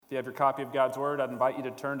If you have your copy of God's Word, I'd invite you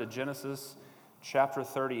to turn to Genesis chapter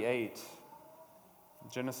 38.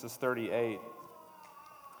 Genesis 38.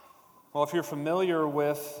 Well, if you're familiar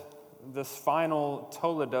with this final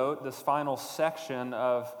toledot, this final section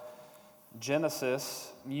of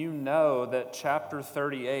Genesis, you know that chapter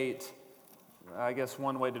 38, I guess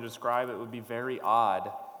one way to describe it would be very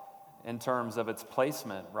odd in terms of its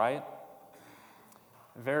placement, right?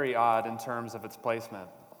 Very odd in terms of its placement.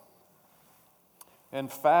 In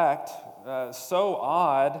fact, so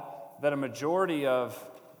odd that a majority of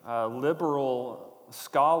liberal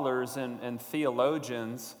scholars and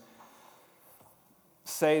theologians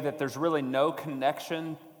say that there's really no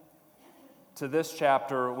connection to this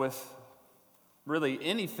chapter with really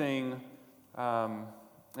anything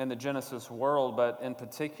in the Genesis world, but in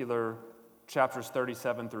particular, chapters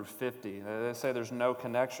 37 through 50. They say there's no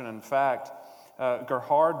connection. In fact,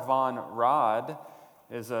 Gerhard von Rad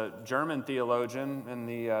is a German theologian in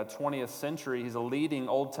the 20th century. He's a leading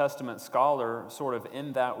Old Testament scholar sort of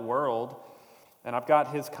in that world. And I've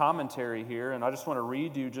got his commentary here, and I just want to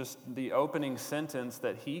read you just the opening sentence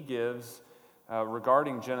that he gives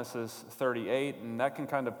regarding Genesis 38, and that can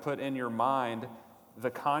kind of put in your mind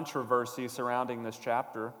the controversy surrounding this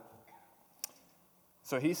chapter.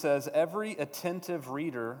 So he says, every attentive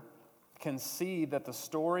reader can see that the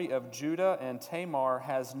story of Judah and Tamar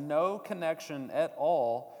has no connection at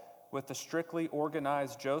all with the strictly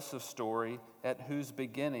organized Joseph story at whose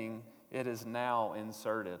beginning it is now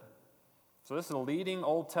inserted. So this is a leading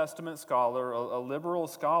Old Testament scholar, a liberal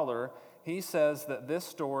scholar. He says that this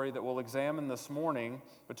story that we'll examine this morning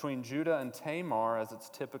between Judah and Tamar, as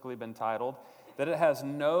it's typically been titled, that it has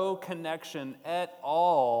no connection at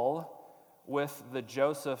all with the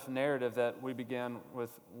Joseph narrative that we began with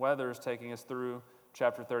Weathers taking us through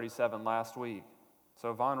chapter 37 last week.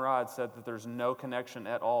 So Von Rad said that there's no connection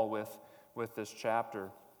at all with this chapter.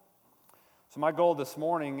 So my goal this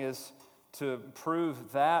morning is to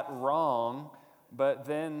prove that wrong, but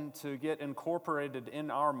then to get incorporated in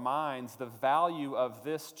our minds the value of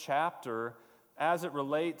this chapter as it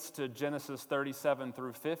relates to Genesis 37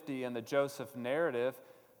 through 50 and the Joseph narrative,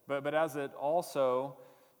 but as it also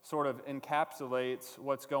sort of encapsulates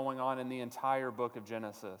what's going on in the entire book of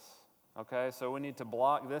Genesis. Okay, so we need to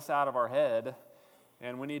block this out of our head,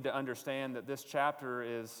 and we need to understand that this chapter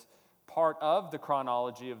is part of the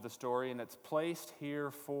chronology of the story, and it's placed here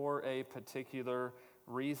for a particular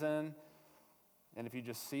reason. And if you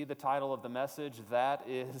just see the title of the message, that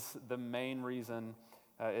is the main reason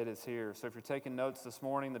it is here. So if you're taking notes this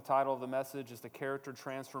morning, the title of the message is The Character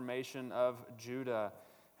Transformation of Judah.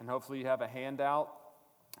 And hopefully you have a handout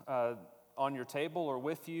on your table or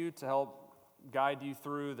with you to help guide you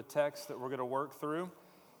through the text that we're going to work through.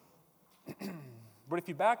 But if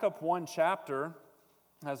you back up one chapter,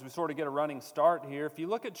 as we sort of get a running start here, if you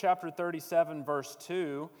look at chapter 37, verse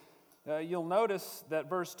 2, you'll notice that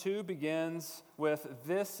verse 2 begins with,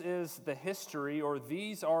 "This is the history," or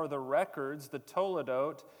 "These are the records," the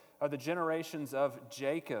toledot, of the generations of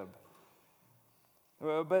Jacob.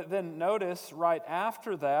 But then notice right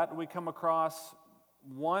after that, we come across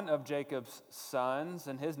one of Jacob's sons,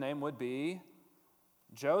 and his name would be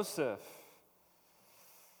Joseph.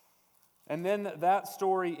 And then that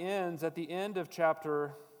story ends at the end of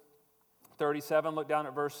chapter 37. Look down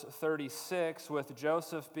at verse 36, with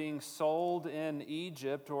Joseph being sold in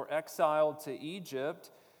Egypt or exiled to Egypt.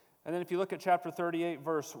 And then if you look at chapter 38,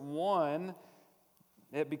 verse 1,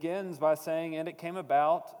 it begins by saying, "And it came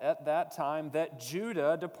about at that time that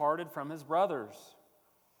Judah departed from his brothers."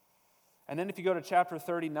 And then if you go to chapter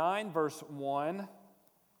 39, verse 1,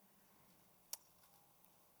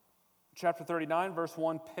 chapter 39, verse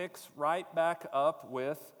 1 picks right back up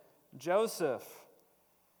with Joseph.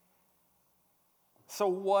 So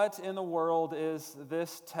what in the world is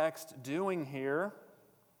this text doing here?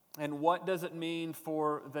 And what does it mean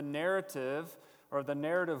for the narrative or the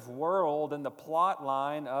narrative world and the plot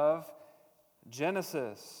line of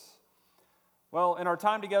Genesis? Well, in our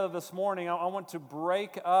time together this morning, I want to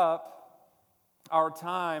break up our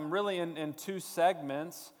time really in two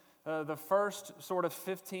segments. The first sort of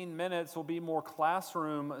 15 minutes will be more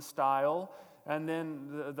classroom style, and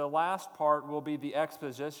then the last part will be the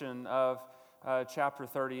exposition of chapter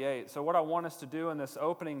 38. So what I want us to do in this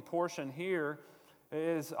opening portion here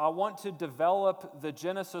is I want to develop the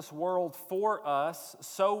Genesis world for us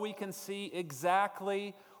so we can see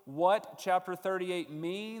exactly what chapter 38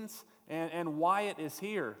 means and why it is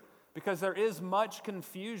here. Because there is much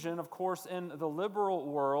confusion, of course, in the liberal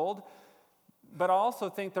world, but I also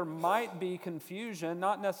think there might be confusion,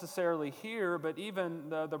 not necessarily here, but even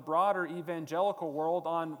the broader evangelical world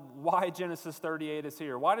on why Genesis 38 is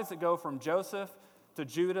here. Why does it go from Joseph to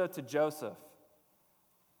Judah, to Joseph.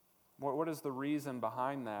 What is the reason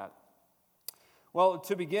behind that? Well,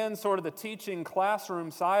 to begin sort of the teaching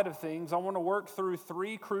classroom side of things, I want to work through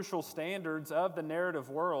three crucial standards of the narrative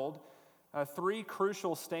world. Three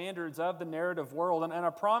crucial standards of the narrative world. And I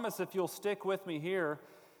promise if you'll stick with me here,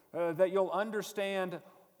 that you'll understand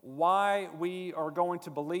why we are going to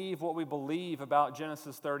believe what we believe about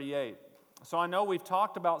Genesis 38. So I know we've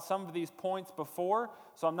talked about some of these points before,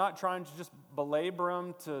 so I'm not trying to just belabor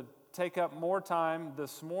them to take up more time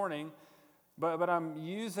this morning, but I'm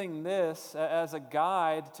using this as a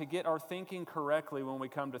guide to get our thinking correctly when we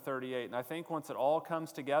come to 38. And I think once it all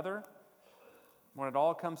comes together,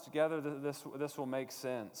 this will make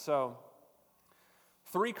sense. So,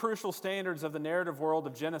 three crucial standards of the narrative world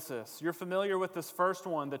of Genesis. You're familiar with this first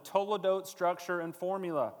one, the Toledot structure and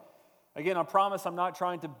formula. Again, I promise I'm not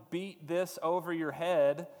trying to beat this over your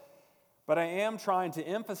head, but I am trying to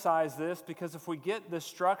emphasize this because if we get this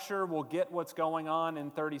structure, we'll get what's going on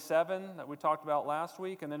in 37 that we talked about last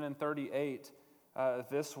week and then in 38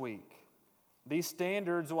 this week. These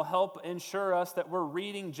standards will help ensure us that we're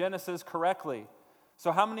reading Genesis correctly.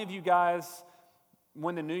 So how many of you guys,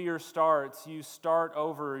 when the new year starts, you start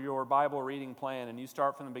over your Bible reading plan and you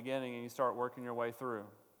start from the beginning and you start working your way through?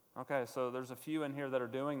 Okay, so there's a few in here that are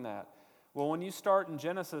doing that. Well, when you start in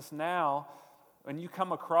Genesis now, when you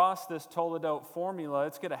come across this Toledot formula,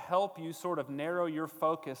 it's going to help you sort of narrow your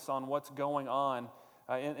focus on what's going on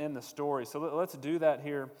in the story. So let's do that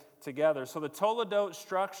here together. So the Toledot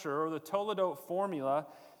structure, or the Toledot formula,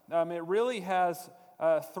 it really has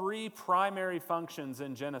three primary functions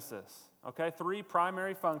in Genesis. Okay, three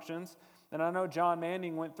primary functions. And I know John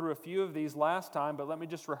Manning went through a few of these last time, but let me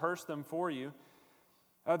just rehearse them for you.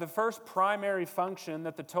 The first primary function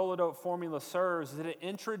that the Toledot formula serves is that it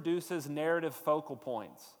introduces narrative focal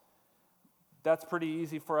points. That's pretty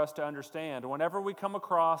easy for us to understand. Whenever we come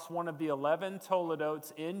across one of the 11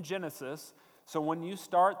 Toledots in Genesis, so when you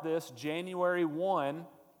start this January 1,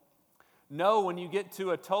 know when you get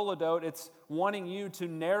to a Toledot, it's wanting you to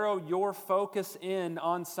narrow your focus in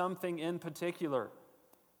on something in particular.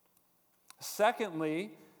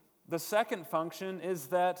 Secondly, the second function is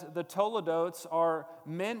that the Toledots are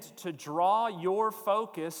meant to draw your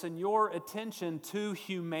focus and your attention to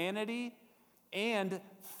humanity and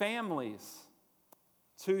families.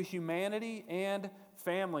 To humanity and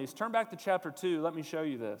families. Turn back to chapter 2. Let me show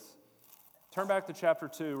you this. Turn back to chapter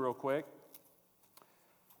 2 real quick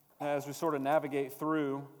as we sort of navigate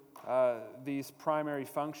through these primary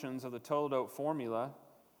functions of the Toledot formula.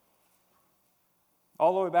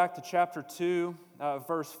 All the way back to chapter 2,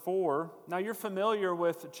 verse 4. Now, you're familiar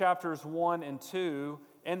with chapters 1 and 2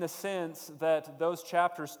 in the sense that those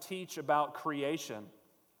chapters teach about creation.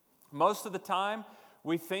 Most of the time,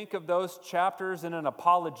 we think of those chapters in an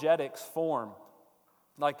apologetics form.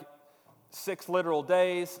 Like 6 literal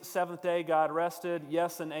days, 7th day God rested,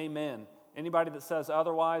 yes and amen. Anybody that says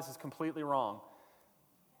otherwise is completely wrong.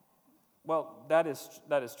 Well, that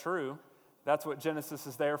is true. That's what Genesis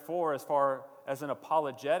is there for as far as an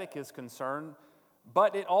apologetic is concerned.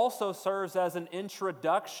 But it also serves as an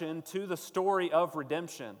introduction to the story of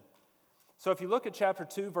redemption. So if you look at chapter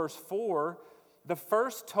 2, verse 4, the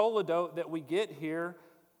first Toledot that we get here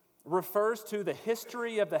refers to the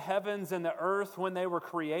history of the heavens and the earth when they were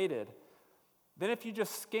created. Then if you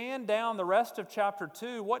just scan down the rest of chapter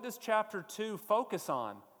 2, what does chapter 2 focus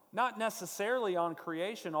on? Not necessarily on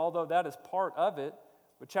creation, although that is part of it,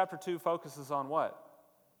 but chapter 2 focuses on what?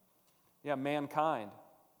 Yeah, mankind.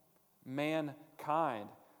 Mankind.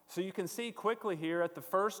 So you can see quickly here at the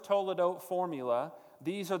first Toledot formula,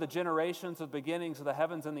 these are the generations of beginnings of the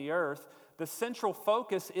heavens and the earth. The central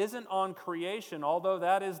focus isn't on creation, although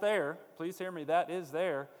that is there. Please hear me, that is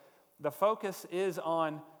there. The focus is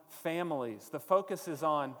on families. The focus is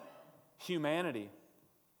on humanity.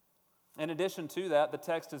 In addition to that, the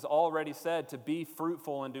text has already said to be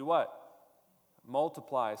fruitful and do what?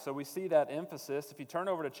 Multiply. So we see that emphasis. If you turn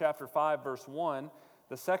over to chapter 5, verse 1,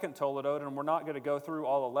 the second Toledot, and we're not going to go through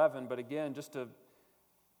all 11, but again, just to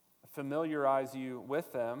familiarize you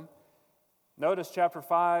with them. Notice chapter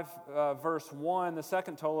 5, verse 1, the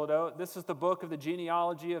second Toledot, this is the book of the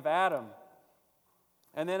genealogy of Adam.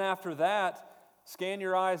 And then after that, scan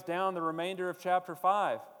your eyes down the remainder of chapter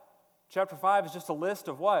 5. Chapter 5 is just a list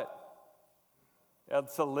of what?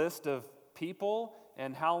 It's a list of people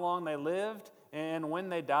and how long they lived and when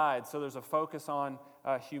they died. So there's a focus on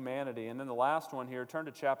humanity. And then the last one here, turn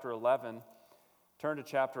to chapter 11. Turn to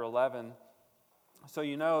chapter 11. So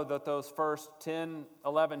you know that those first 10,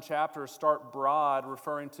 11 chapters start broad,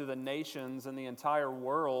 referring to the nations and the entire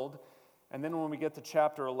world. And then when we get to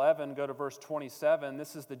chapter 11, go to verse 27,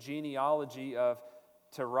 this is the genealogy of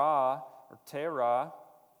Terah, or Terah.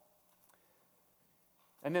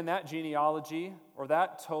 And then that genealogy, or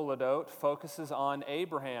that Toledot, focuses on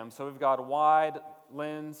Abraham. So we've got a wide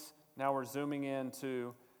lens. Now we're zooming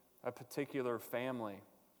into a particular family.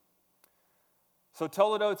 So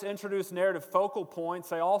Toledots introduce narrative focal points.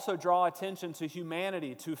 They also draw attention to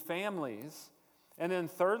humanity, to families. And then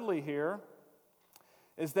thirdly here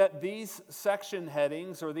is that these section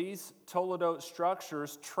headings, or these Toledot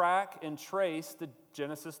structures, track and trace the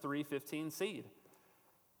Genesis 3:15 seed.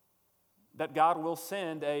 That God will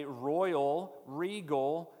send a royal,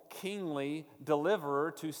 regal, kingly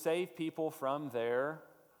deliverer to save people from their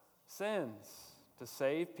sins. To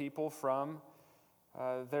save people from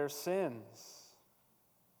their sins.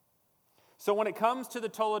 So when it comes to the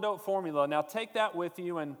Toledot formula, now take that with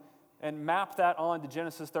you and map that on to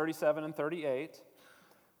Genesis 37 and 38.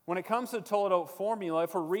 When it comes to the Toledot formula,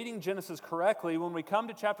 if we're reading Genesis correctly, when we come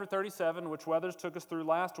to chapter 37, which Weathers took us through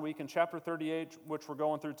last week, and chapter 38, which we're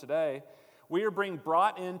going through today, we are being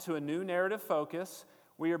brought into a new narrative focus.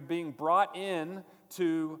 We are being brought in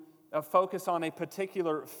to a focus on a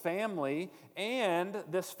particular family, and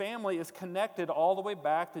this family is connected all the way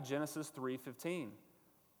back to Genesis 3:15.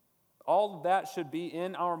 All of that should be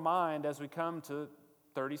in our mind as we come to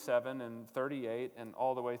 37 and 38 and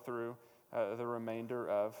all the way through the remainder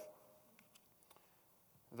of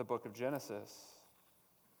the book of Genesis.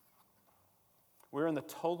 We're in the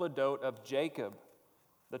Toledot of Jacob.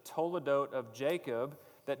 The Toledot of Jacob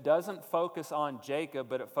that doesn't focus on Jacob,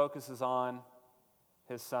 but it focuses on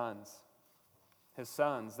his sons. His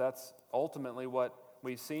sons. That's ultimately what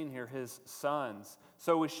we've seen here, his sons.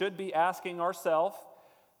 So we should be asking ourselves,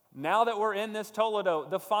 now that we're in this Toledot,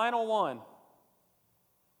 the final one,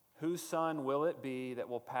 whose son will it be that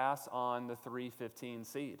will pass on the 3:15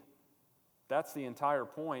 seed? That's the entire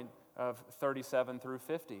point of 37 through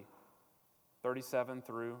 50. 37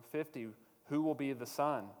 through 50. Who will be the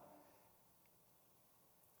son?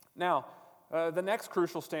 Now, the next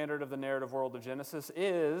crucial standard of the narrative world of Genesis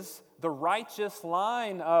is the righteous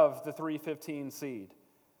line of the 3:15 seed.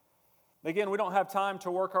 Again, we don't have time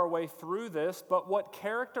to work our way through this, but what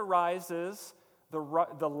characterizes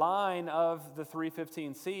the line of the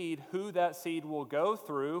 3:15 seed, who that seed will go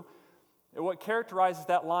through, what characterizes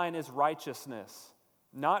that line is righteousness,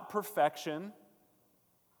 not perfection.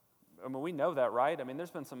 I mean, we know that, right? I mean,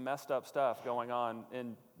 there's been some messed up stuff going on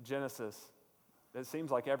in Genesis. It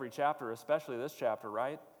seems like every chapter, especially this chapter,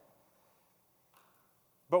 right?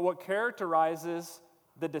 But what characterizes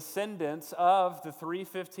the descendants of the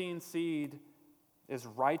 3:15 seed is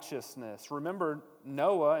righteousness. Remember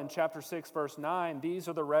Noah in chapter 6, verse 9. These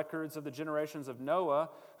are the records of the generations of Noah,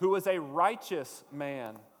 who was a righteous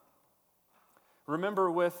man. Remember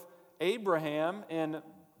with Abraham in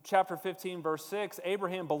chapter 15, verse 6,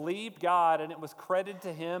 Abraham believed God and it was credited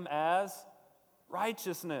to him as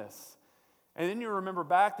righteousness. And then you remember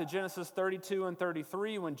back to Genesis 32 and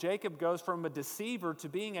 33 when Jacob goes from a deceiver to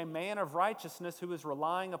being a man of righteousness who is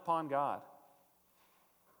relying upon God.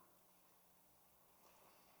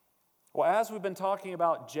 Well, as we've been talking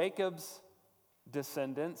about Jacob's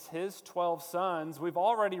descendants, his 12 sons, we've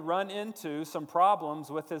already run into some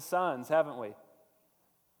problems with his sons, haven't we?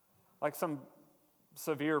 Like some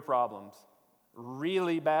severe problems,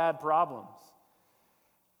 really bad problems.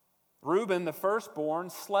 Reuben, the firstborn,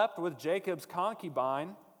 slept with Jacob's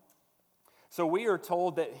concubine. So we are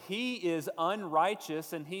told that he is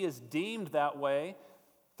unrighteous and he is deemed that way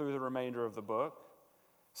through the remainder of the book.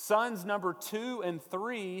 Sons number 2 and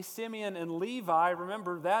 3, Simeon and Levi,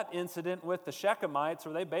 remember that incident with the Shechemites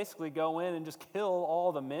where they basically go in and just kill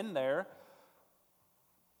all the men there.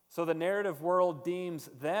 So the narrative world deems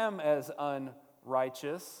them as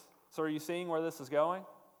unrighteous. So are you seeing where this is going?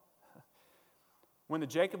 When the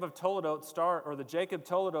Jacob Toledot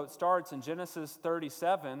starts in Genesis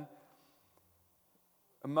 37,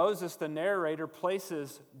 Moses, the narrator,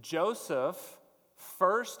 places Joseph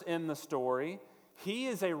first in the story. He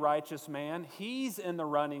is a righteous man. He's in the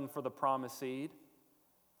running for the promised seed.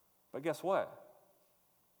 But guess what?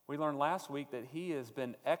 We learned last week that he has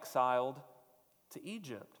been exiled to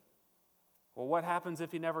Egypt. Well, what happens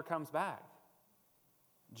if he never comes back?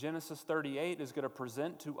 Genesis 38 is going to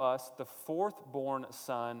present to us the fourth-born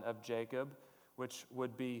son of Jacob, which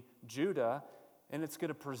would be Judah, and it's going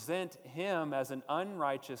to present him as an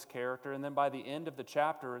unrighteous character, and then by the end of the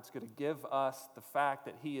chapter, it's going to give us the fact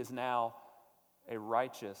that he is now a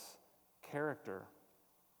righteous character.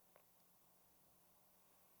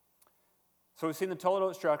 So we've seen the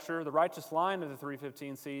Toledot structure, the righteous line of the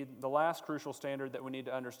 3:15 seed. The last crucial standard that we need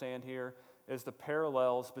to understand here is the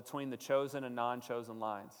parallels between the chosen and non-chosen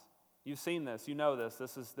lines. You've seen this, you know this.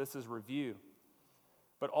 This is review.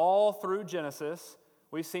 But all through Genesis,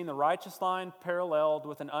 we've seen the righteous line paralleled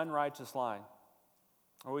with an unrighteous line.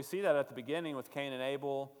 Well, we see that at the beginning with Cain and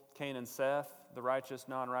Abel, Cain and Seth, the righteous,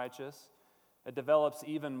 non-righteous. It develops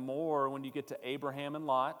even more when you get to Abraham and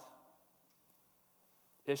Lot,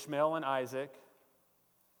 Ishmael and Isaac,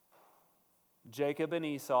 Jacob and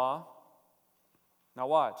Esau. Now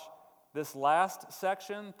watch. This last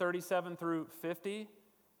section, 37 through 50,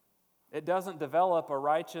 it doesn't develop a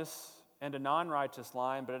righteous and a non-righteous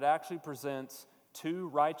line, but it actually presents two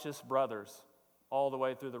righteous brothers all the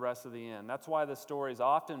way through the rest of the end. That's why this story has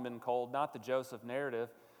often been called not the Joseph narrative,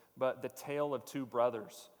 but the tale of two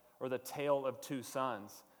brothers, or the tale of two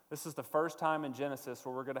sons. This is the first time in Genesis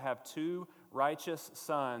where we're going to have two righteous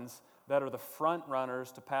sons that are the front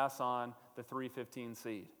runners to pass on the 315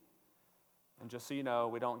 seed. And just so you know,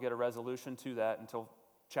 we don't get a resolution to that until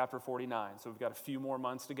chapter 49, so we've got a few more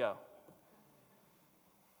months to go.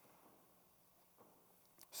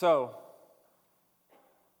 So,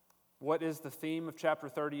 what is the theme of chapter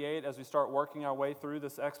 38 as we start working our way through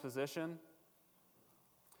this exposition?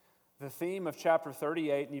 The theme of chapter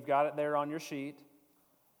 38, and you've got it there on your sheet,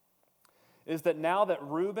 is that now that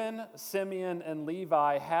Reuben, Simeon, and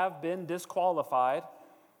Levi have been disqualified,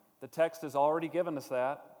 the text has already given us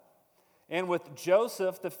that, and with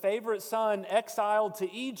Joseph, the favorite son, exiled to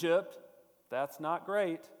Egypt, that's not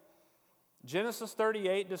great. Genesis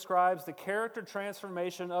 38 describes the character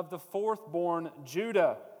transformation of the fourth-born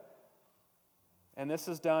Judah. And this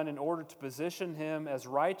is done in order to position him as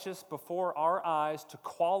righteous before our eyes, to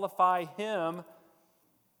qualify him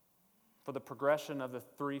for the progression of the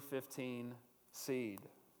 315 seed.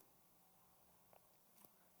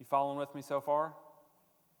 You following with me so far?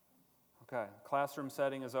 Okay, classroom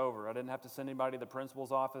setting is over. I didn't have to send anybody to the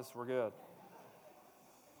principal's office. We're good.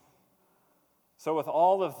 So with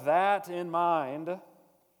all of that in mind,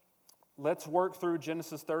 let's work through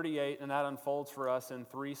Genesis 38, and that unfolds for us in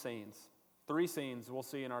three scenes. Three scenes we'll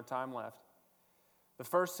see in our time left. The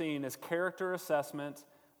first scene is character assessment,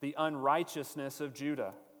 the unrighteousness of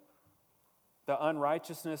Judah. The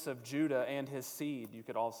unrighteousness of Judah and his seed, you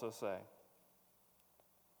could also say.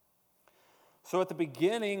 So at the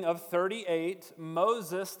beginning of 38,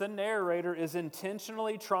 Moses, the narrator, is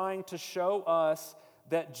intentionally trying to show us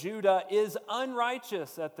that Judah is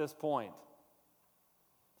unrighteous at this point.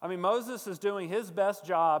 I mean, Moses is doing his best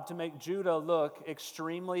job to make Judah look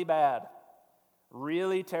extremely bad,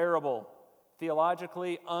 really terrible,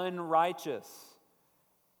 theologically unrighteous.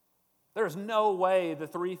 There's no way the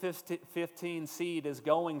 315 seed is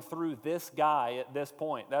going through this guy at this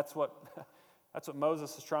point. That's what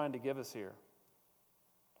Moses is trying to give us here.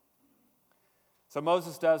 So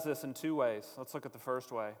Moses does this in two ways. Let's look at the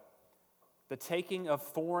first way. The taking of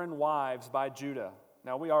foreign wives by Judah.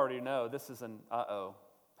 Now, we already know this is an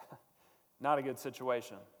not a good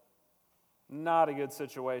situation. Not a good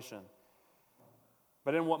situation.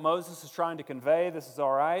 But in what Moses is trying to convey, this is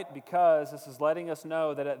all right, because this is letting us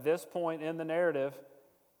know that at this point in the narrative,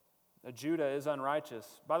 that Judah is unrighteous.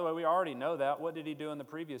 By the way, we already know that. What did he do in the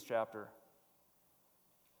previous chapter?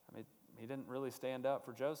 I mean, he didn't really stand up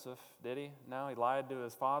for Joseph, did he? No, he lied to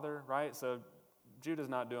his father, right? So Judah's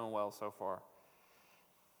not doing well so far.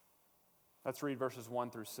 Let's read verses 1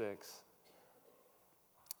 through 6.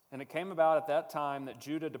 And it came about at that time that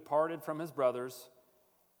Judah departed from his brothers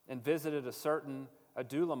and visited a certain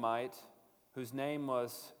Adulamite whose name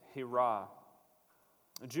was Hirah.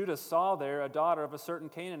 Judah saw there a daughter of a certain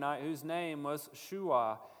Canaanite whose name was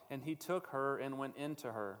Shua, and he took her and went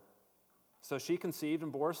into her. So she conceived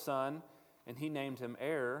and bore a son, and he named him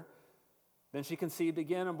Er. Then she conceived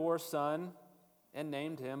again and bore a son, and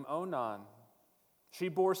named him Onan. She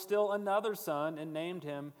bore still another son, and named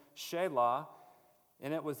him Shelah,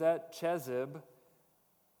 and it was at Chezib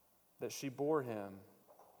that she bore him.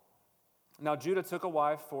 Now Judah took a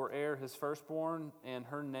wife for Er, his firstborn, and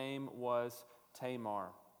her name was Tamar.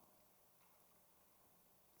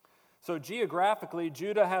 So geographically,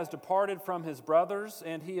 Judah has departed from his brothers,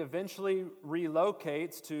 and he eventually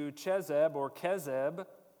relocates to Chezib or Kezeb,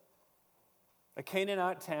 a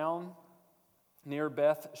Canaanite town near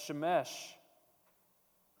Beth Shemesh.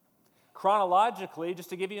 Chronologically, just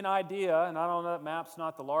to give you an idea, and I don't know that map's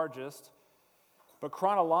not the largest, but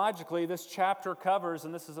chronologically, this chapter covers,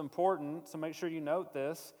 and this is important, so make sure you note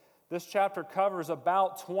this, this chapter covers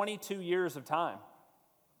about 22 years of time.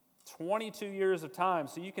 22 years of time.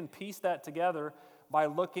 So you can piece that together by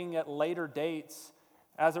looking at later dates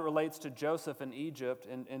as it relates to Joseph in Egypt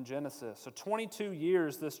in Genesis. So 22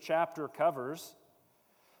 years this chapter covers.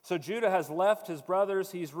 So Judah has left his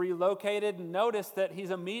brothers. He's relocated. Notice that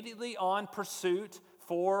he's immediately on pursuit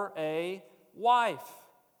for a wife.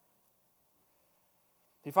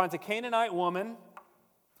 He finds a Canaanite woman,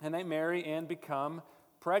 and they marry and become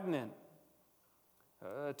pregnant.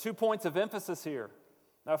 2 points of emphasis here.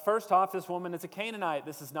 Now, first off, this woman is a Canaanite.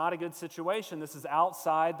 This is not a good situation. This is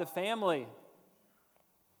outside the family.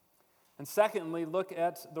 And secondly, look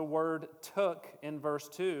at the word took in verse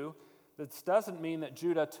 2. This doesn't mean that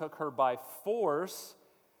Judah took her by force,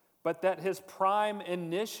 but that his prime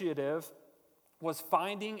initiative was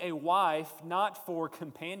finding a wife not for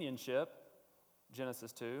companionship,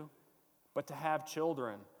 Genesis 2, but to have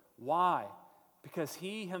children. Why? Because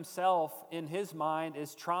he himself, in his mind,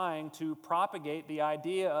 is trying to propagate the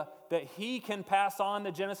idea that he can pass on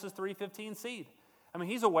the Genesis 3:15 seed. I mean,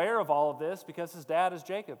 he's aware of all of this because his dad is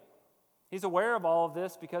Jacob. He's aware of all of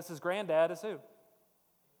this because his granddad is who?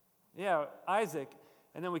 Yeah, Isaac.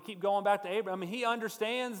 And then we keep going back to Abraham. I mean, he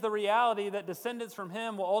understands the reality that descendants from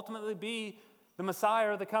him will ultimately be the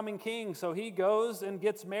Messiah or the coming king. So he goes and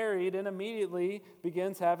gets married and immediately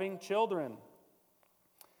begins having children.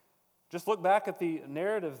 Just look back at the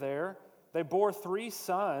narrative there. They bore 3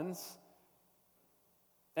 sons.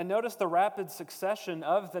 And notice the rapid succession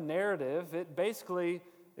of the narrative. It basically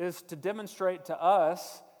is to demonstrate to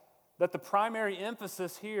us that the primary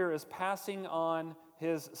emphasis here is passing on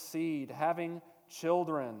his seed, having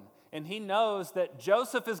children. And he knows that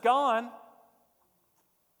Joseph is gone,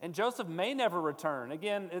 and Joseph may never return.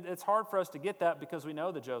 Again, it's hard for us to get that because we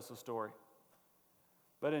know the Joseph story.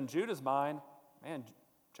 But in Judah's mind, man,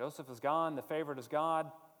 Joseph is gone, the favorite is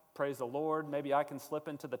God, praise the Lord. Maybe I can slip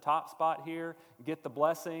into the top spot here, get the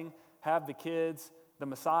blessing, have the kids, the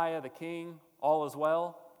Messiah, the king, all is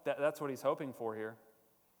well. That's what he's hoping for here.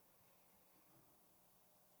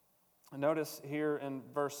 Notice here in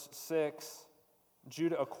verse 6,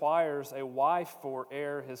 Judah acquires a wife for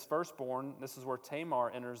Er, his firstborn. This is where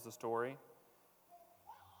Tamar enters the story.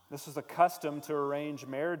 This was a custom to arrange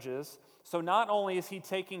marriages. So not only is he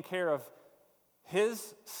taking care of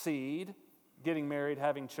his seed, getting married,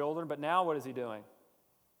 having children, but now what is he doing?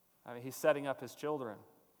 I mean, he's setting up his children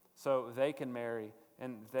so they can marry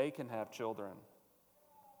and they can have children.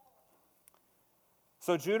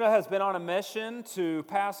 So Judah has been on a mission to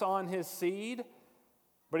pass on his seed,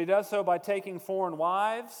 but he does so by taking foreign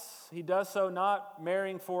wives. He does so not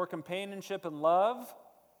marrying for companionship and love.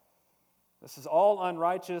 This is all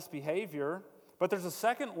unrighteous behavior. But there's a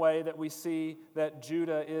second way that we see that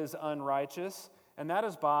Judah is unrighteous, and that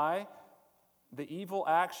is by the evil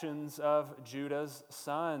actions of Judah's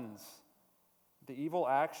sons. The evil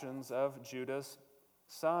actions of Judah's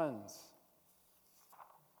sons.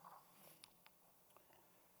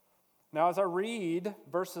 Now, as I read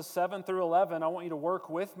verses 7 through 11, I want you to work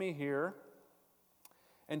with me here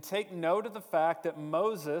and take note of the fact that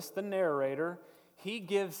Moses, the narrator, he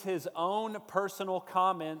gives his own personal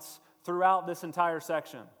comments throughout this entire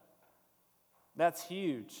section. That's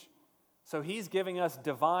huge. So he's giving us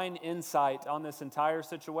divine insight on this entire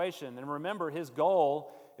situation. And remember, his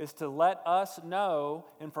goal is to let us know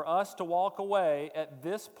and for us to walk away at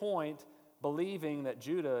this point believing that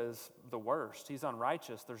Judah is the worst. He's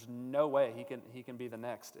unrighteous. There's no way he can be the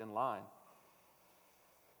next in line.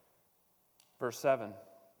 Verse 7.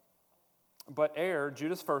 But Er,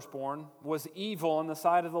 Judah's firstborn, was evil in the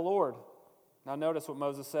sight of the Lord. Now notice what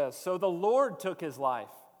Moses says. So the Lord took his life.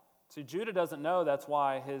 See, Judah doesn't know that's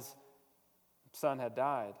why his son had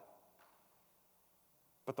died.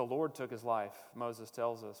 But the Lord took his life, Moses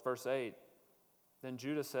tells us. Verse 8. Then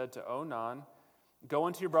Judah said to Onan, go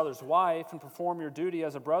into your brother's wife and perform your duty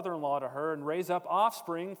as a brother-in-law to her and raise up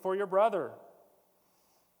offspring for your brother.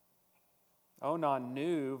 Onan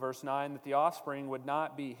knew, verse 9, that the offspring would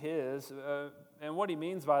not be his. And what he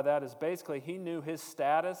means by that is basically he knew his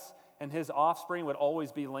status and his offspring would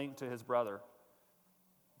always be linked to his brother.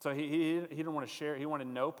 So he didn't want to share. He wanted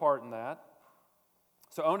no part in that.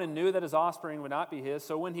 So Onan knew that his offspring would not be his.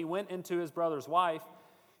 So when he went into his brother's wife,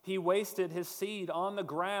 he wasted his seed on the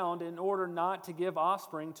ground in order not to give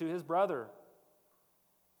offspring to his brother.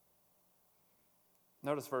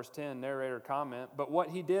 Notice verse 10, narrator comment, but what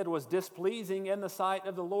he did was displeasing in the sight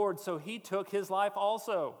of the Lord, so he took his life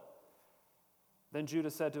also. Then Judah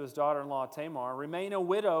said to his daughter-in-law Tamar, remain a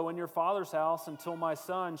widow in your father's house until my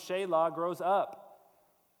son Shelah grows up.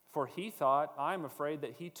 For he thought, I am afraid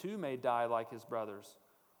that he too may die like his brothers.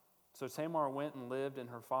 So Tamar went and lived in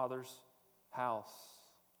her father's house.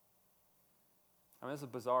 I mean, this is a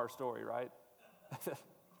bizarre story, right?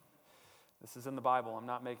 This is in the Bible. I'm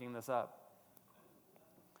not making this up.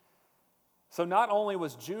 So not only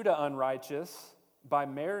was Judah unrighteous by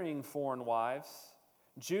marrying foreign wives,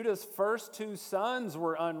 Judah's first 2 sons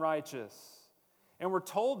were unrighteous. And we're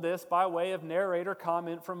told this by way of narrator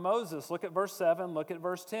comment from Moses. Look at verse 7, look at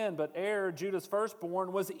verse 10. But Er, Judah's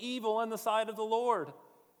firstborn, was evil in the sight of the Lord.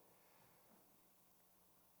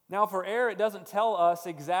 Now for Er, it doesn't tell us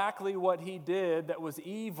exactly what he did that was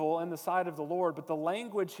evil in the sight of the Lord, but the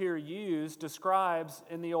language here used described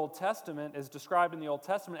in the Old Testament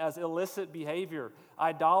as illicit behavior,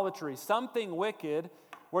 idolatry, something wicked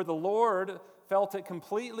where the Lord felt it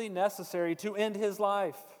completely necessary to end his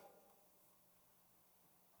life.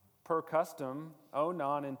 Per custom,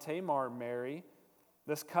 Onan and Tamar marry.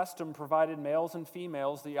 This custom provided males and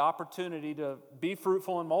females the opportunity to be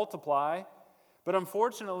fruitful and multiply. But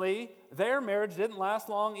unfortunately, their marriage didn't last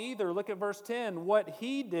long either. Look at verse 10. What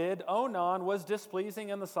he did, Onan, was displeasing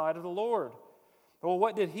in the sight of the Lord. Well,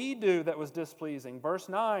 what did he do that was displeasing? Verse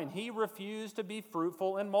 9, he refused to be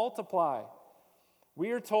fruitful and multiply.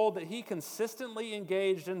 We are told that he consistently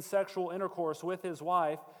engaged in sexual intercourse with his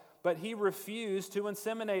wife, but he refused to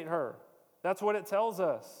inseminate her. That's what it tells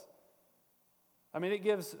us. I mean, it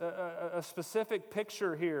gives a specific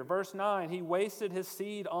picture here. Verse 9, he wasted his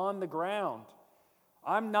seed on the ground.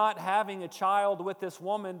 I'm not having a child with this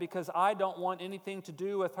woman because I don't want anything to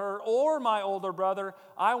do with her or my older brother.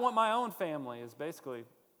 I want my own family, is basically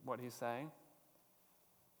what he's saying.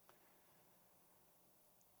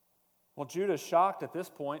 Well, Judah's shocked at this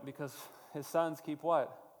point because his sons keep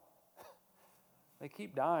what? They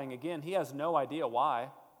keep dying. Again, he has no idea why.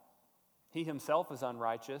 He himself is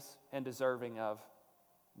unrighteous and deserving of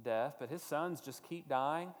death, but his sons just keep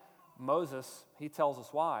dying. Moses, he tells us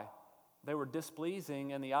why. They were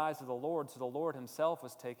displeasing in the eyes of the Lord, so the Lord himself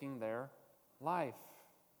was taking their life.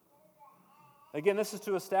 Again, this is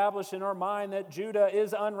to establish in our mind that Judah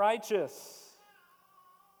is unrighteous.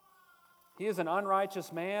 He is an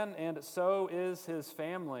unrighteous man, and so is his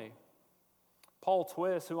family. Paul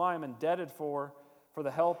Twiss, who I am indebted for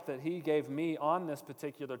the help that he gave me on this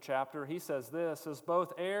particular chapter, he says this, as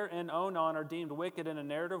both Er and Onan are deemed wicked in a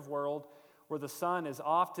narrative world where the son is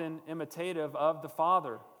often imitative of the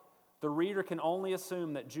father, the reader can only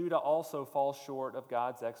assume that Judah also falls short of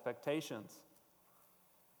God's expectations.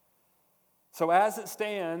 So as it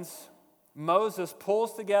stands, Moses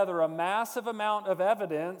pulls together a massive amount of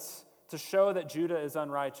evidence to show that Judah is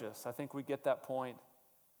unrighteous. I think we get that point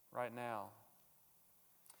right now.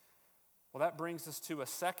 Well, that brings us to a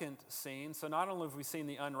second scene. So not only have we seen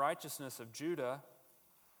the unrighteousness of Judah,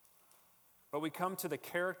 but we come to the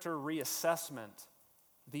character reassessment,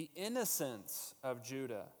 the innocence of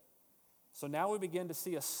Judah. So now we begin to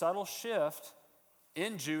see a subtle shift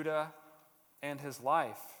in Judah and his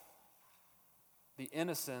life. The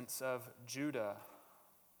innocence of Judah.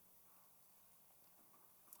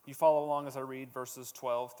 You follow along as I read verses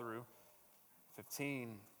 12 through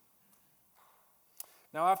 15.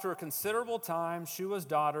 Now after a considerable time, Shua's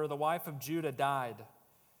daughter, the wife of Judah, died.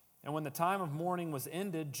 And when the time of mourning was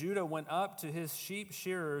ended, Judah went up to his sheep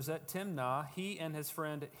shearers at Timnah, he and his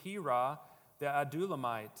friend Hirah the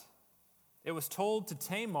Adullamite. It was told to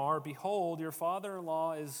Tamar, behold, your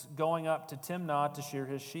father-in-law is going up to Timnah to shear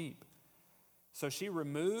his sheep. So she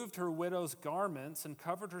removed her widow's garments and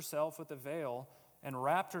covered herself with a veil and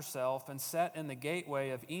wrapped herself and sat in the gateway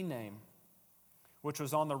of Enaim, which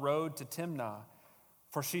was on the road to Timnah.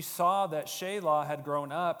 For she saw that Shelah had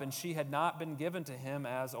grown up, and she had not been given to him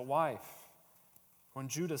as a wife. When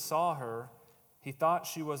Judah saw her, he thought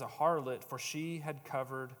she was a harlot, for she had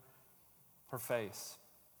covered her face.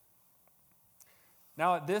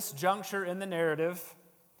 Now, at this juncture in the narrative,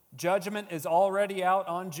 judgment is already out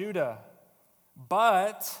on Judah.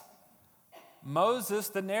 But Moses,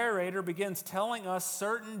 the narrator, begins telling us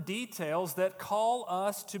certain details that call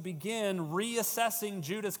us to begin reassessing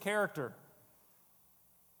Judah's character.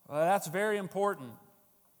 That's very important.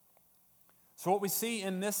 So what we see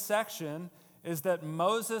in this section is that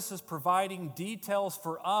Moses is providing details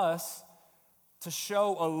for us to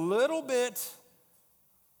show a little bit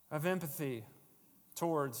of empathy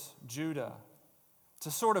towards Judah,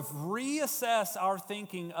 to sort of reassess our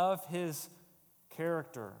thinking of his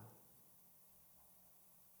character.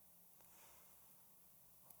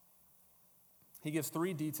 He gives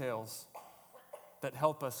 3 details that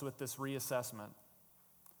help us with this reassessment.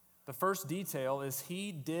 The first detail is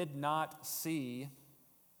he did not see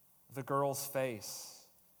the girl's face.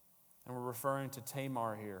 And we're referring to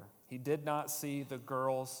Tamar here. He did not see the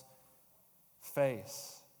girl's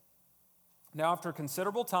face. Now, after a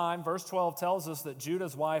considerable time, verse 12 tells us that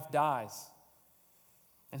Judah's wife dies.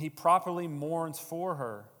 And he properly mourns for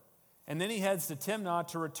her. And then he heads to Timnah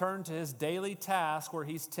to return to his daily task where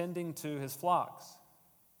he's tending to his flocks.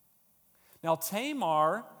 Now,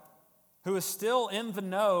 Tamar, who is still in the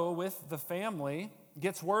know with the family,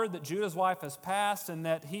 gets word that Judah's wife has passed and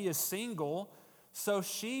that he is single, so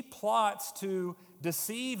she plots to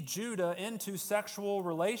deceive Judah into sexual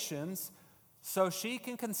relations so she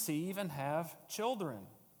can conceive and have children.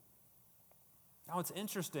 Now it's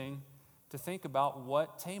interesting to think about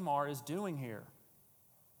what Tamar is doing here.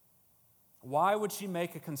 Why would she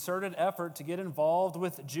make a concerted effort to get involved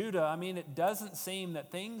with Judah? I mean, it doesn't seem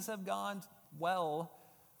that things have gone well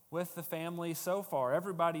with the family so far.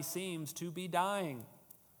 Everybody seems to be dying.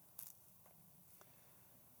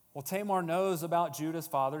 Well, Tamar knows about Judah's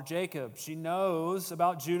father, Jacob. She knows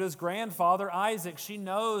about Judah's grandfather, Isaac. She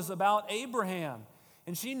knows about Abraham.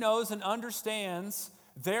 And she knows and understands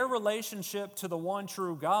their relationship to the one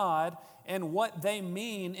true God and what they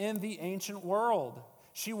mean in the ancient world.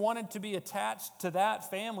 She wanted to be attached to that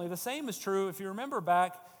family. The same is true if you remember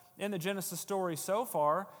back in the Genesis story so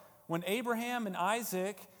far, when Abraham and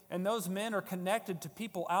Isaac and those men are connected to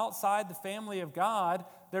people outside the family of God,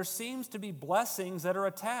 there seems to be blessings that are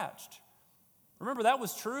attached. Remember, that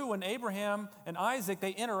was true when Abraham and Isaac,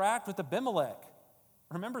 they interact with Abimelech.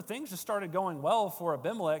 Remember, things just started going well for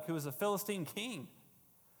Abimelech, who was a Philistine king.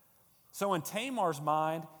 So in Tamar's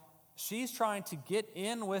mind, she's trying to get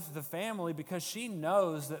in with the family because she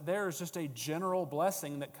knows that there is just a general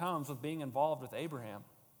blessing that comes with being involved with Abraham.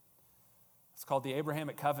 It's called the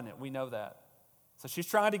Abrahamic covenant. We know that. So she's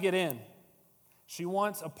trying to get in. She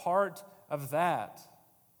wants a part of that.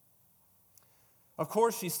 Of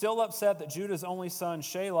course, she's still upset that Judah's only son,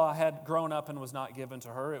 Shelah, had grown up and was not given to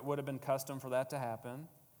her. It would have been custom for that to happen.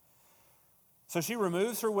 So she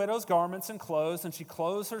removes her widow's garments and clothes, and she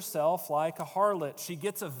clothes herself like a harlot. She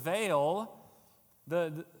gets a veil.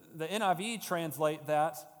 The NIV translate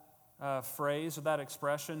that phrase or that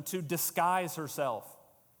expression to disguise herself.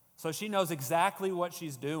 So she knows exactly what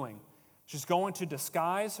she's doing. She's going to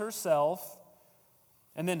disguise herself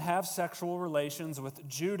and then have sexual relations with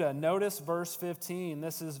Judah. Notice verse 15.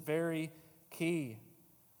 This is very key.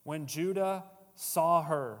 When Judah saw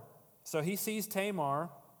her. So he sees Tamar.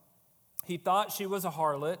 He thought she was a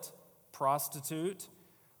harlot, prostitute,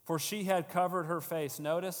 for she had covered her face.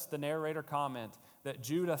 Notice the narrator comment that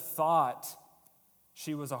Judah thought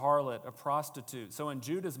she was a harlot, a prostitute. So in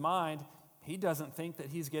Judah's mind, he doesn't think that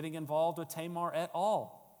he's getting involved with Tamar at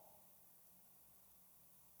all.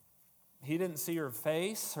 He didn't see her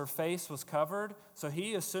face. Her face was covered. So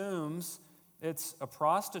he assumes it's a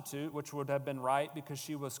prostitute, which would have been right because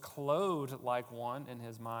she was clothed like one in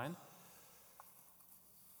his mind.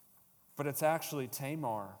 But it's actually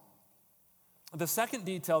Tamar. The second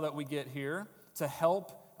detail that we get here to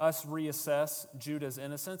help us reassess Judah's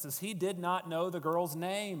innocence is he did not know the girl's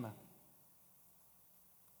name.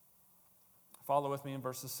 Follow with me in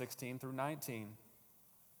verses 16 through 19.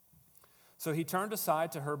 So he turned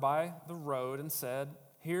aside to her by the road and said,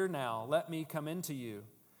 "Here now, let me come in to you."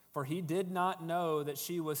 For he did not know that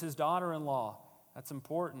she was his daughter-in-law. That's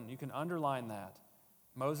important. You can underline that.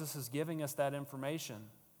 Moses is giving us that information.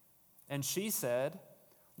 And she said,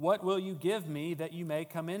 "What will you give me that you may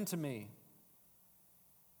come in to me?"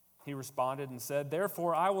 He responded and said,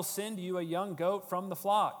 "Therefore I will send you a young goat from the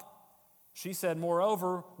flock." She said,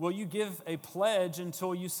 "Moreover, will you give a pledge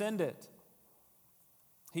until you send it?"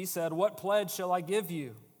 He said, "What pledge shall I give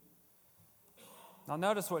you?" Now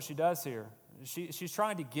notice what she does here. She's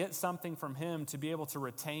trying to get something from him to be able to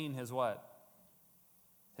retain his what?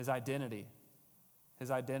 His identity.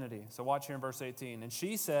 His identity. So watch here in verse 18. And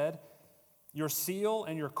she said, "Your seal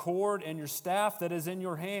and your cord and your staff that is in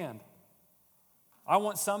your hand. I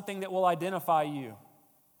want something that will identify you."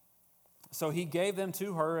 So he gave them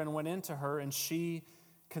to her and went into her, and she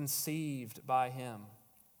conceived by him.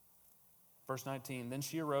 Verse 19, then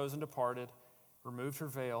she arose and departed, removed her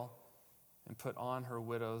veil, and put on her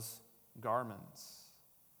widow's garments.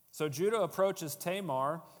 So Judah approaches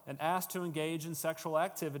Tamar and asks to engage in sexual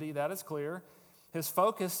activity. That is clear. His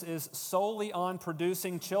focus is solely on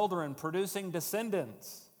producing children, producing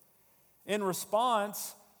descendants. In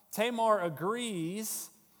response, Tamar agrees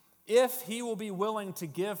if he will be willing to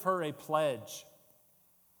give her a pledge.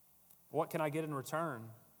 What can I get in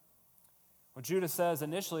return? Well, Judah says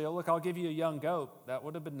initially, "Oh, look, I'll give you a young goat." That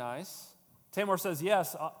would have been nice. Tamar says,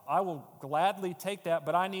 "Yes, I will gladly take that,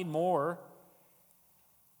 but I need more."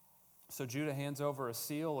 So Judah hands over a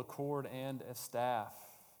seal, a cord, and a staff.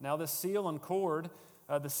 Now this seal and cord,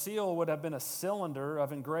 the seal would have been a cylinder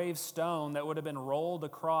of engraved stone that would have been rolled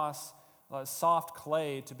across soft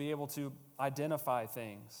clay to be able to identify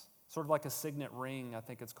things. Sort of like a signet ring, I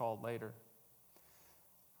think it's called later.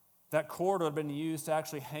 That cord would have been used to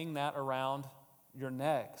actually hang that around your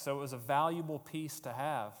neck. So it was a valuable piece to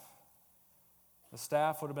have. The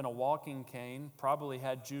staff would have been a walking cane, probably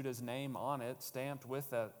had Judah's name on it, stamped with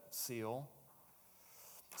that seal.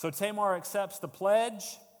 So Tamar accepts the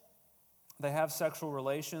pledge. They have sexual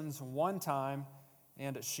relations one time,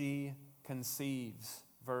 and she conceives.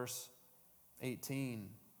 Verse 18.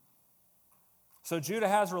 So Judah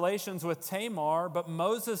has relations with Tamar, but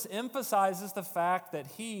Moses emphasizes the fact that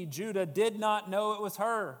he, Judah, did not know it was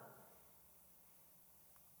her.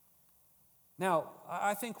 Now,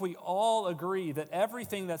 I think we all agree that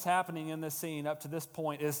everything that's happening in this scene up to this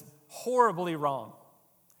point is horribly wrong,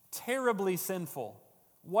 terribly sinful.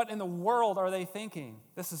 What in the world are they thinking?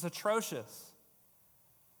 This is atrocious.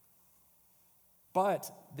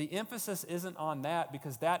 But the emphasis isn't on that,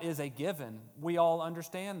 because that is a given. We all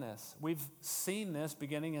understand this. We've seen this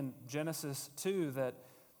beginning in Genesis 2, that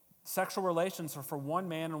sexual relations are for one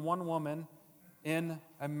man and one woman in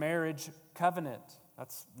a marriage covenant.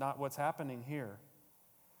 That's not what's happening here.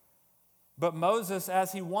 But Moses,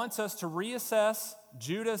 as he wants us to reassess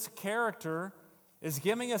Judah's character, is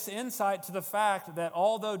giving us insight to the fact that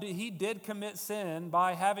although he did commit sin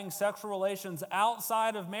by having sexual relations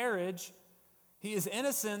outside of marriage, he is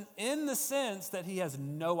innocent in the sense that he has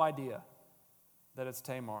no idea that it's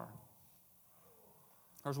Tamar.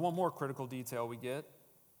 There's one more critical detail we get,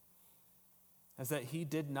 is that he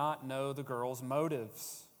did not know the girl's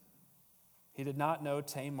motives. He did not know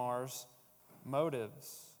Tamar's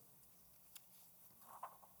motives.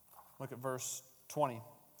 Look at verse 20.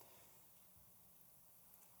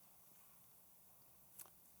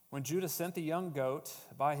 When Judah sent the young goat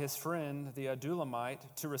by his friend, the Adulamite,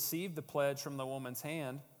 to receive the pledge from the woman's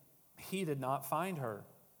hand, he did not find her.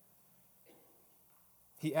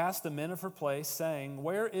 He asked the men of her place, saying,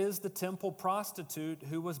 "Where is the temple prostitute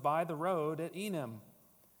who was by the road at Enim?"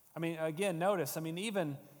 Again, notice,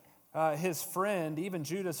 even his friend, even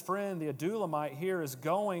Judah's friend, the Adulamite here, is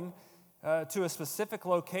going to a specific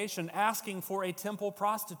location asking for a temple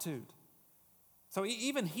prostitute. So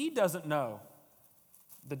even he doesn't know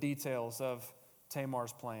the details of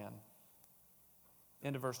Tamar's plan.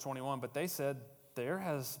 Into verse 21, but they said, "There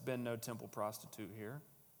has been no temple prostitute here."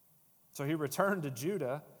 So he returned to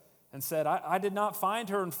Judah and said, I did not find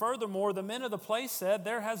her, and furthermore, the men of the place said,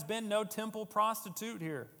 "There has been no temple prostitute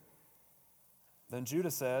here." Then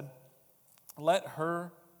Judah said, "Let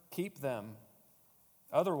her keep them.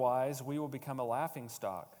 Otherwise, we will become a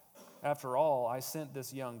laughingstock. After all, I sent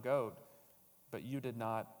this young goat, but you did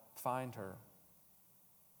not find her."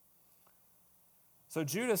 So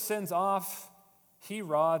Judah sends off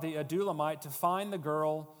Hirah, the Adulamite, to find the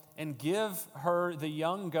girl and give her the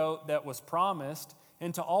young goat that was promised,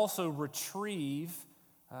 and to also retrieve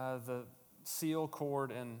the seal, cord,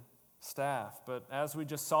 and staff. But as we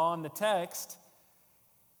just saw in the text,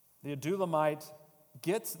 the Adulamite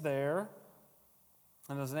gets there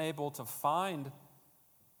and is able to find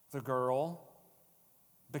the girl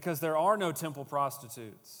because there are no temple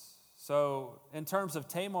prostitutes. So in terms of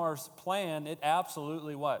Tamar's plan, it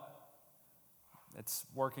absolutely what? It's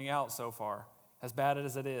working out so far, as bad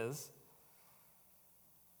as it is.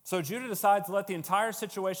 So Judah decides to let the entire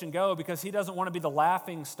situation go because he doesn't want to be the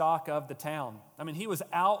laughing stock of the town. He was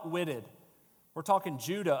outwitted. We're talking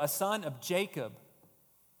Judah, a son of Jacob.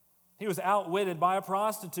 He was outwitted by a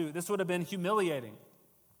prostitute. This would have been humiliating.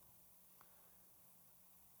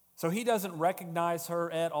 So he doesn't recognize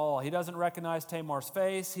her at all. He doesn't recognize Tamar's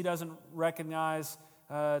face. He doesn't recognize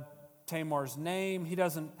Tamar's name. He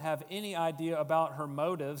doesn't have any idea about her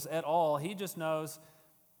motives at all. He just knows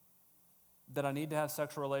that I need to have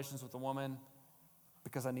sexual relations with a woman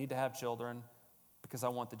because I need to have children, because I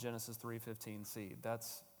want the Genesis 3:15 seed.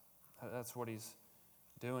 That's what he's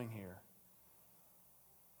doing here.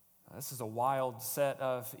 This is a wild set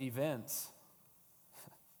of events.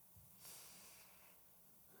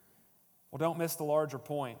 Well, don't miss the larger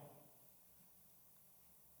point.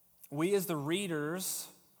 We as the readers,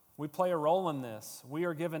 we play a role in this. We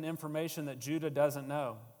are given information that Judah doesn't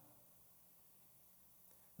know.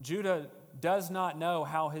 Judah does not know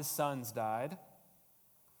how his sons died.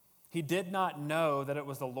 He did not know that it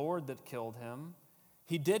was the Lord that killed him.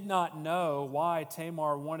 He did not know why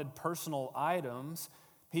Tamar wanted personal items.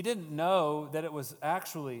 He didn't know that it was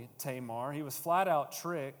actually Tamar. He was flat out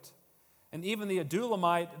tricked. And even the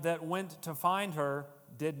Adulamite that went to find her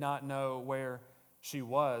did not know where she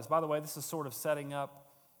was. By the way, this is sort of setting up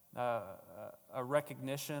a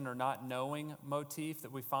recognition or not knowing motif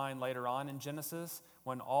that we find later on in Genesis.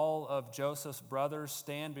 When all of Joseph's brothers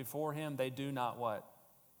stand before him, they do not what?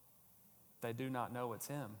 They do not know it's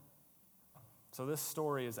him. So this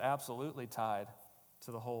story is absolutely tied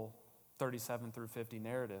to the whole 37 through 50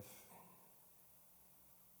 narrative.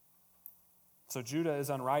 So Judah is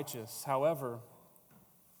unrighteous. However,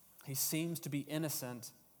 He seems to be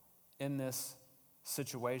innocent in this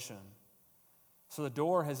situation. So the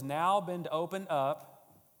door has now been opened up.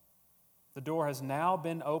 The door has now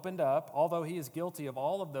been opened up. Although he is guilty of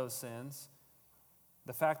all of those sins,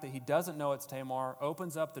 the fact that he doesn't know it's Tamar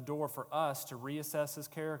opens up the door for us to reassess his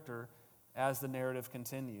character as the narrative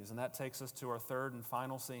continues. And that takes us to our third and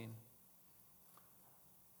final scene.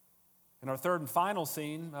 And our third and final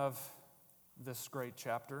scene of this great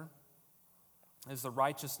chapter is the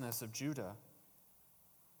righteousness of Judah.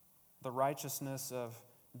 The righteousness of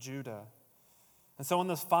Judah. And so in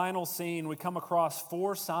this final scene, we come across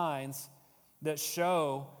 4 signs that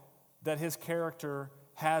show that his character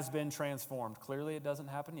has been transformed. Clearly it doesn't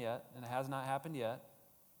happen yet, and it has not happened yet,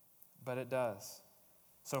 but it does.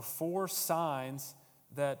 So 4 signs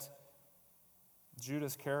that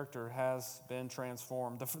Judah's character has been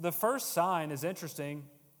transformed. The first sign is interesting.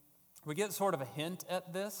 We get sort of a hint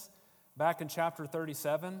at this back in chapter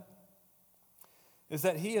 37, is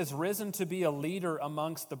that he has risen to be a leader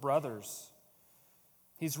amongst the brothers.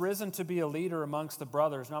 He's risen to be a leader amongst the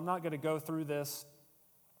brothers. Now, I'm not going to go through this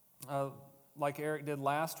like Eric did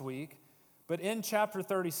last week, but in chapter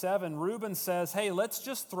 37, Reuben says, hey, let's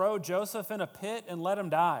just throw Joseph in a pit and let him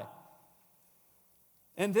die.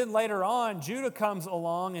 And then later on, Judah comes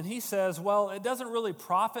along and he says, well, it doesn't really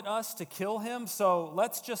profit us to kill him, so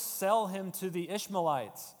let's just sell him to the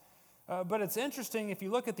Ishmaelites. But it's interesting, if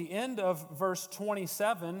you look at the end of verse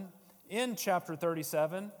 27 in chapter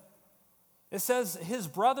 37, it says his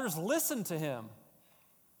brothers listened to him.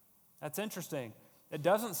 That's interesting. It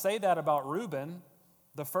doesn't say that about Reuben,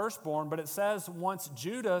 the firstborn, but it says once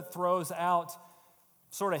Judah throws out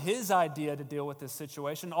sort of his idea to deal with this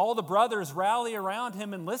situation, all the brothers rally around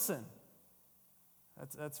him and listen.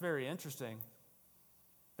 That's very interesting.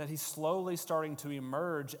 That he's slowly starting to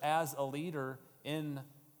emerge as a leader in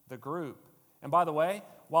the group. And by the way,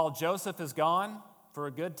 while Joseph is gone for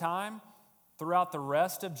a good time, throughout the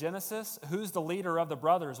rest of Genesis, who's the leader of the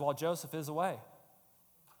brothers while Joseph is away?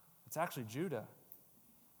 It's actually Judah.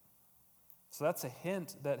 So that's a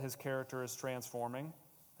hint that his character is transforming.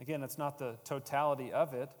 Again, it's not the totality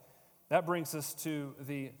of it. That brings us to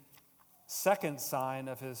the second sign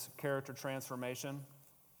of his character transformation,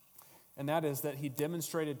 and that is that he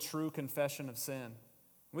demonstrated true confession of sin.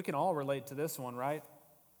 We can all relate to this one, right?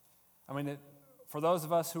 I mean, for those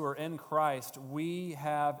of us who are in Christ, we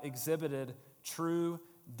have exhibited true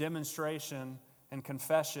demonstration and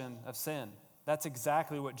confession of sin. That's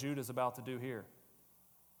exactly what Judah is about to do here.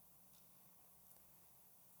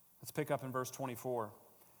 Let's pick up in verse 24.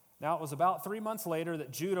 Now it was about 3 months later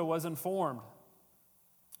that Judah was informed.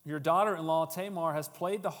 Your daughter-in-law Tamar has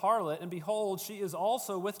played the harlot, and behold, she is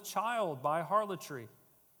also with child by harlotry.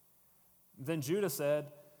 Then Judah said,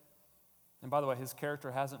 and by the way, his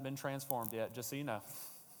character hasn't been transformed yet, just so you know.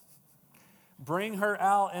 Bring her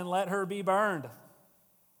out and let her be burned.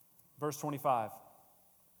 Verse 25.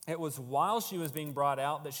 It was while she was being brought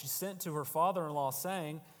out that she sent to her father-in-law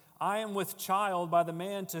saying, I am with child by the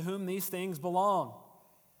man to whom these things belong.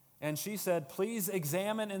 And she said, please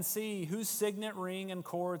examine and see whose signet ring and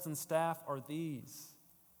cords and staff are these.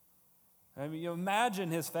 I mean, you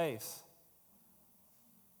imagine his face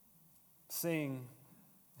seeing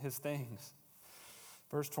his things.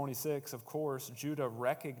 Verse 26, of course, Judah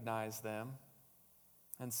recognized them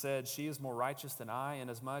and said, she is more righteous than I,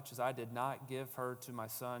 inasmuch as I did not give her to my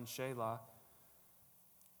son Shelah.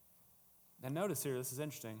 And notice here, this is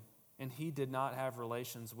interesting, and he did not have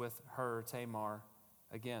relations with her, Tamar,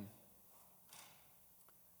 again.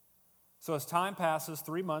 So as time passes,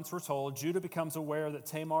 3 months, we're told, Judah becomes aware that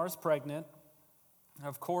Tamar is pregnant.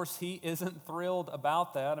 Of course, he isn't thrilled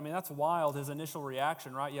about that. I mean, that's wild, his initial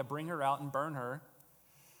reaction, right? Yeah, bring her out and burn her.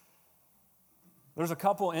 There's a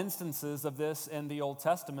couple instances of this in the Old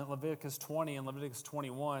Testament. Leviticus 20 and Leviticus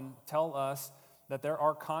 21 tell us that there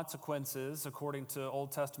are consequences, according to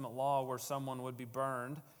Old Testament law, where someone would be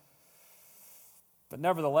burned. But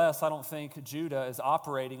nevertheless, I don't think Judah is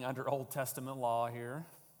operating under Old Testament law here.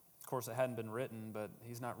 Of course, it hadn't been written, but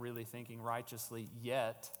he's not really thinking righteously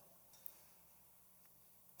yet.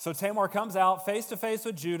 So Tamar comes out face to face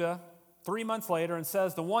with Judah 3 months later and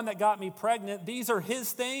says, the one that got me pregnant, these are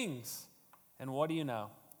his things. And what do you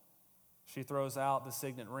know? She throws out the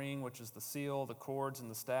signet ring, which is the seal, the cords, and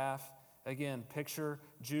the staff. Again, picture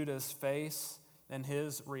Judah's face and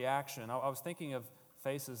his reaction. I was thinking of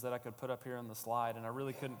faces that I could put up here on the slide, and I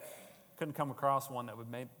really couldn't come across one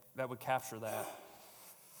that would capture that.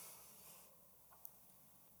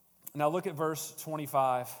 Now look at verse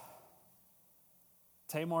 25.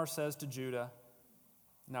 Tamar says to Judah,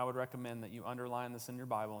 and I would recommend that you underline this in your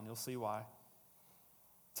Bible, and you'll see why.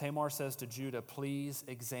 Tamar says to Judah, please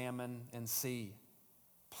examine and see.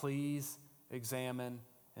 Please examine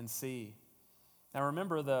and see. Now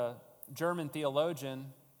remember, the German theologian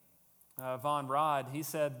von Rad, he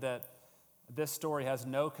said that this story has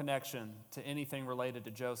no connection to anything related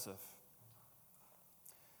to Joseph.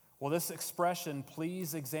 Well, this expression,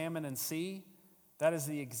 please examine and see, that is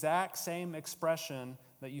the exact same expression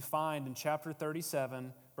that you find in chapter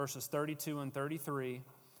 37, verses 32 and 33,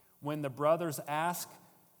 when the brothers ask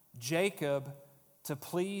Jacob to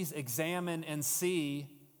please examine and see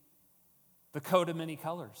the coat of many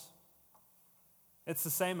colors. It's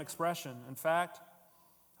the same expression. In fact,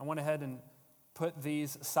 I went ahead and put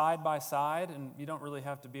these side by side, and you don't really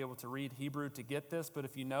have to be able to read Hebrew to get this, but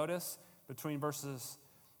if you notice, between verses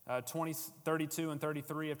 32 and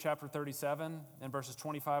 33 of chapter 37 and verses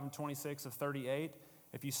 25 and 26 of 38,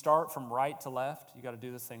 if you start from right to left, you got to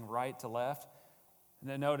do this thing right to left, and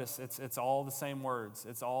then notice it's all the same words,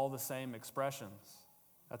 it's all the same expressions.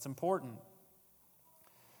 That's important.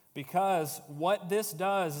 Because what this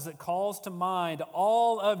does is it calls to mind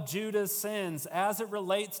all of Judah's sins as it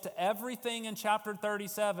relates to everything in chapter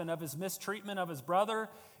 37 of his mistreatment of his brother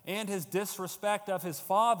and his disrespect of his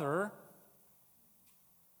father,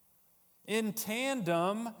 in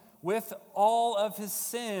tandem with all of his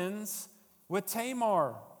sins with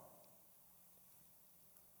Tamar.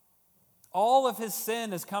 All of his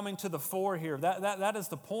sin is coming to the fore here. That is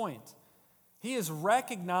the point. He has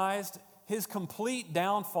recognized his complete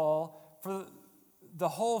downfall for the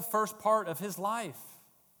whole first part of his life.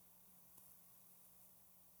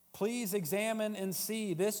 Please examine and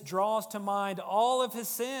see. This draws to mind all of his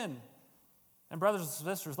sin. And brothers and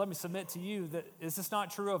sisters, let me submit to you that is this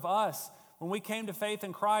not true of us? When we came to faith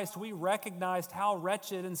in Christ, we recognized how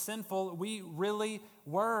wretched and sinful we really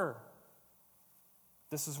were.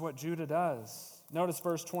 This is what Judah does. Notice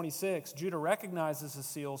verse 26. Judah recognizes his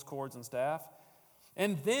seals, cords, and staff.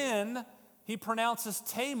 And then he pronounces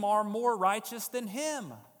Tamar more righteous than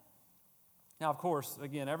him. Now, of course,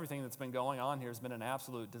 again, everything that's been going on here has been an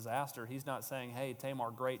absolute disaster. He's not saying, hey, Tamar,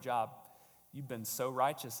 great job. You've been so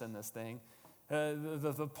righteous in this thing.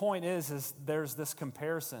 The point is there's this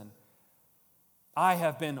comparison. I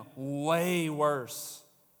have been way worse.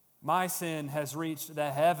 My sin has reached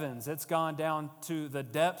the heavens. It's gone down to the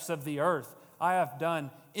depths of the earth. I have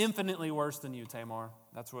done infinitely worse than you, Tamar.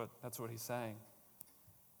 That's what he's saying.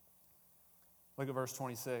 Look at verse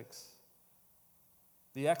 26.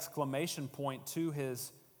 The exclamation point to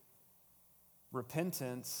his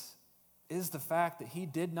repentance is the fact that he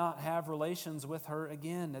did not have relations with her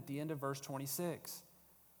again at the end of verse 26.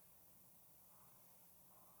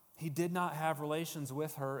 He did not have relations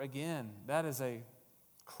with her again. That is a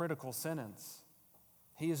critical sentence.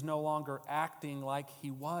 He is no longer acting like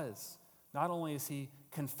he was. Not only is he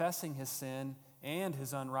confessing his sin and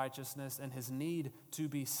his unrighteousness and his need to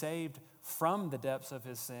be saved from the depths of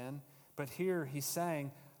his sin, but here he's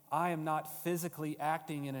saying, I am not physically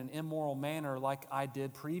acting in an immoral manner like I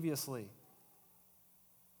did previously.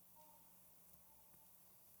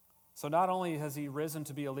 So not only has he risen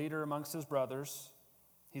to be a leader amongst his brothers,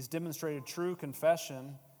 he's demonstrated true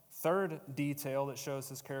confession. Third detail that shows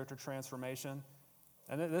his character transformation,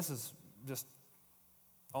 and this is just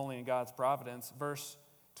only in God's providence. Verse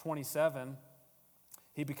 27,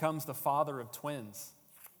 he becomes the father of twins.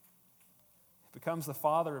 He becomes the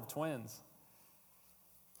father of twins.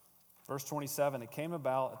 Verse 27, it came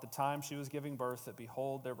about at the time she was giving birth that,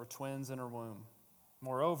 behold, there were twins in her womb.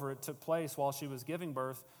 Moreover, it took place while she was giving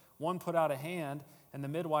birth. One put out a hand, and the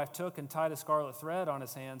midwife took and tied a scarlet thread on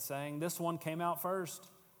his hand, saying, this one came out first.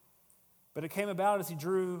 But it came about as he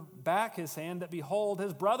drew back his hand that, behold,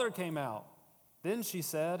 his brother came out. Then she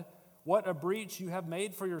said, what a breach you have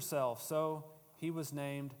made for yourself. So he was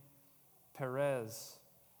named Perez.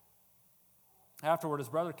 Afterward, his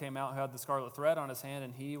brother came out who had the scarlet thread on his hand,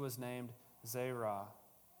 and he was named Zerah.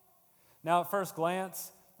 Now, at first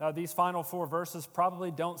glance, these final four verses probably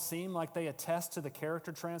don't seem like they attest to the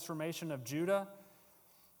character transformation of Judah.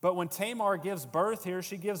 But when Tamar gives birth here,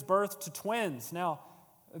 she gives birth to twins. Now,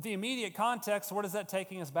 the immediate context, what is that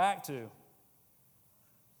taking us back to?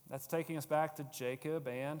 That's taking us back to Jacob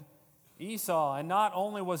and Esau. And not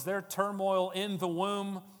only was there turmoil in the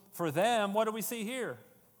womb for them, what do we see here?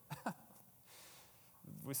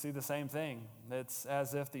 We see the same thing. It's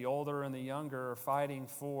as if the older and the younger are fighting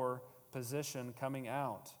for position coming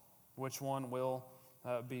out. Which one will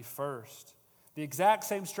be first? The exact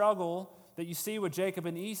same struggle that you see with Jacob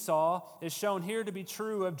and Esau is shown here to be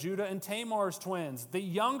true of Judah and Tamar's twins, the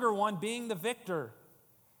younger one being the victor,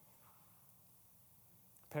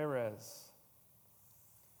 Perez.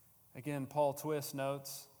 Again, Paul Twist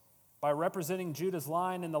notes By representing Judah's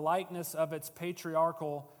line in the likeness of its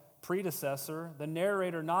patriarchal predecessor, the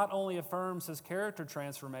narrator not only affirms his character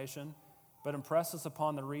transformation, but impresses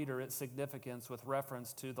upon the reader its significance with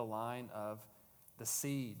reference to the line of the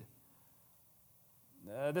seed.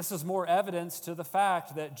 This is more evidence to the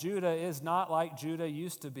fact that Judah is not like Judah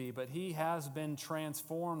used to be, but he has been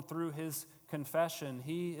transformed through his confession.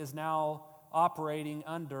 He is now operating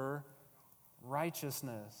under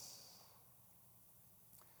righteousness.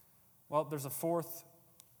 Well, there's a fourth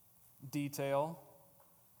detail,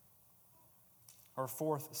 or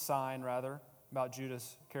fourth sign, rather, about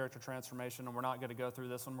Judah's character transformation, and we're not going to go through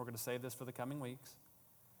this one. We're going to save this for the coming weeks,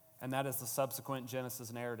 and that is the subsequent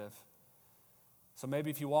Genesis narrative. So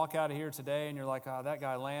maybe if you walk out of here today and you're like, oh, that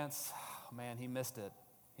guy Lance, oh, man, he missed it.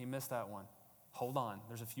 He missed that one. Hold on.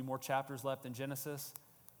 There's a few more chapters left in Genesis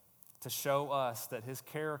to show us that his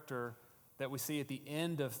character that we see at the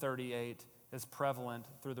end of 38 is prevalent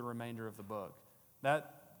through the remainder of the book.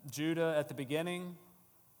 That Judah at the beginning,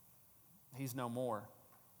 he's no more.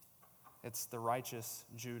 It's the righteous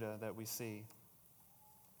Judah that we see.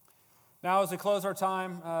 Now, as we close our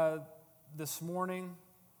time this morning,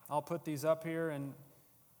 I'll put these up here, and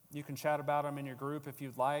you can chat about them in your group if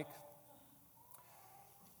you'd like.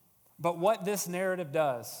 But what this narrative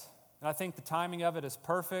does, and I think the timing of it is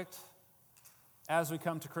perfect as we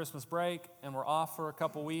come to Christmas break and we're off for a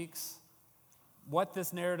couple weeks, what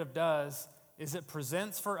this narrative does is it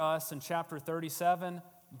presents for us in chapter 37,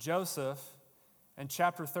 Joseph, and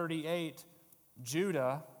chapter 38,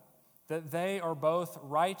 Judah, that they are both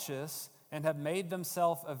righteous and have made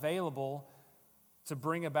themselves available to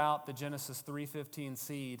bring about the Genesis 3:15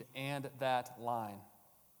 seed and that line.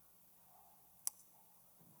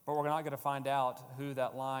 But we're not going to find out who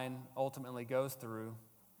that line ultimately goes through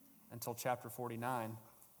until chapter 49,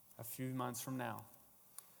 a few months from now.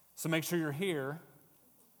 So make sure you're here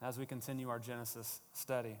as we continue our Genesis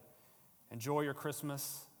study. Enjoy your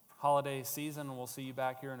Christmas holiday season, and we'll see you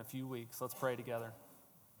back here in a few weeks. Let's pray together.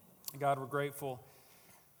 God, we're grateful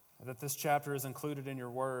that this chapter is included in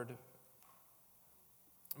your word,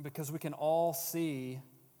 because we can all see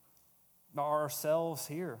ourselves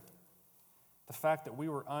here. The fact that we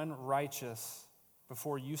were unrighteous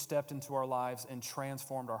before you stepped into our lives and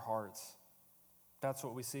transformed our hearts. That's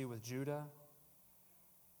what we see with Judah.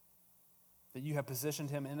 That you have positioned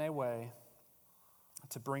him in a way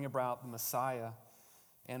to bring about the Messiah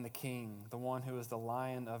and the King, the one who is the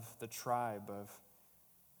Lion of the tribe of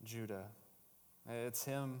Judah. It's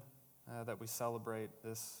him that we celebrate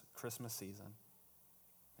this Christmas season.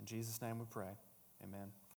 In Jesus' name we pray. Amen.